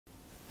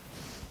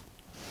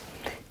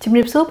ជំ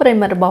រាបសួរប្រិយ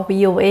មិត្តរបស់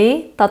VOA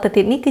តទៅ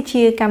ទៀតនេះគឺ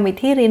ជាកម្មវិ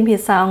ធីរៀនភា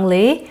សាអង់គ្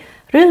លេស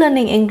ឬ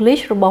Learning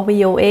English របស់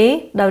VOA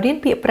ដោយរៀន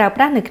ពាក្យប្រើ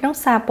ប្រាស់នៅក្នុង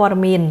សារព័ត៌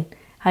មាន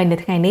ហើយនៅ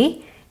ថ្ងៃនេះ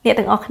អ្នក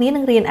ទាំងអស់គ្នានឹ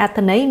ងរៀនអត្ថ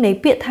ន័យនៃ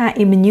ពាក្យថា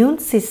immune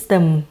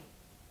system.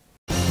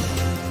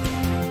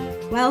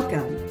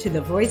 Welcome to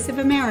the Voice of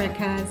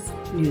America's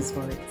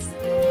Newswords.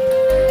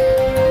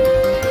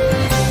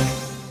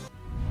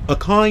 A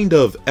kind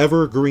of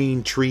evergreen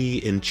tree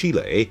in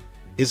Chile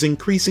is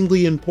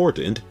increasingly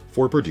important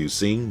for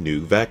producing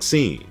new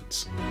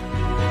vaccines.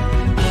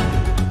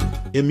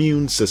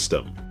 Immune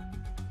system.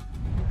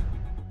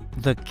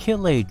 The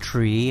Kile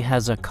tree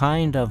has a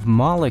kind of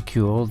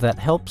molecule that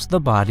helps the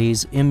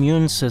body's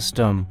immune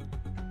system.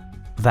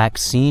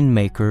 Vaccine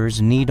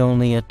makers need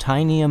only a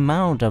tiny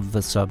amount of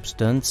the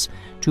substance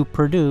to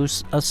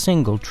produce a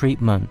single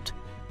treatment.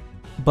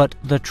 But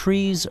the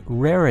tree's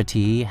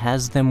rarity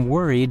has them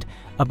worried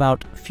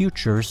about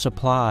future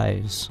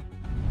supplies.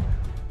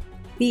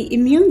 The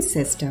immune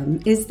system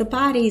is the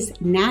body's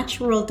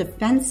natural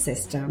defense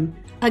system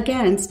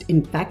against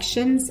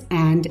infections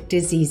and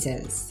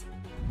diseases.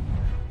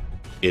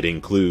 It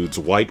includes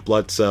white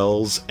blood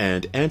cells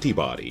and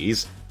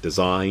antibodies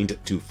designed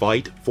to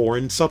fight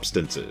foreign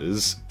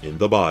substances in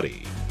the body.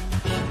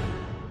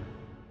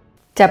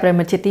 ចាប់ប្រិយ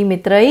មិត្តជាទីមេ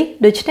ត្រី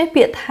ដូច្នេះ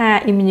ពាក្យថា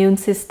immune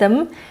system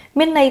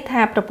មានន័យ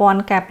ថាប្រព័ន្ធ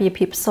ការពារ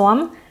ភាពស៊ាំ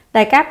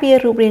ដែលការពារ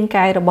រូបរាង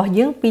កាយរបស់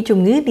យើងពីជំ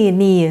ងឺនា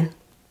នា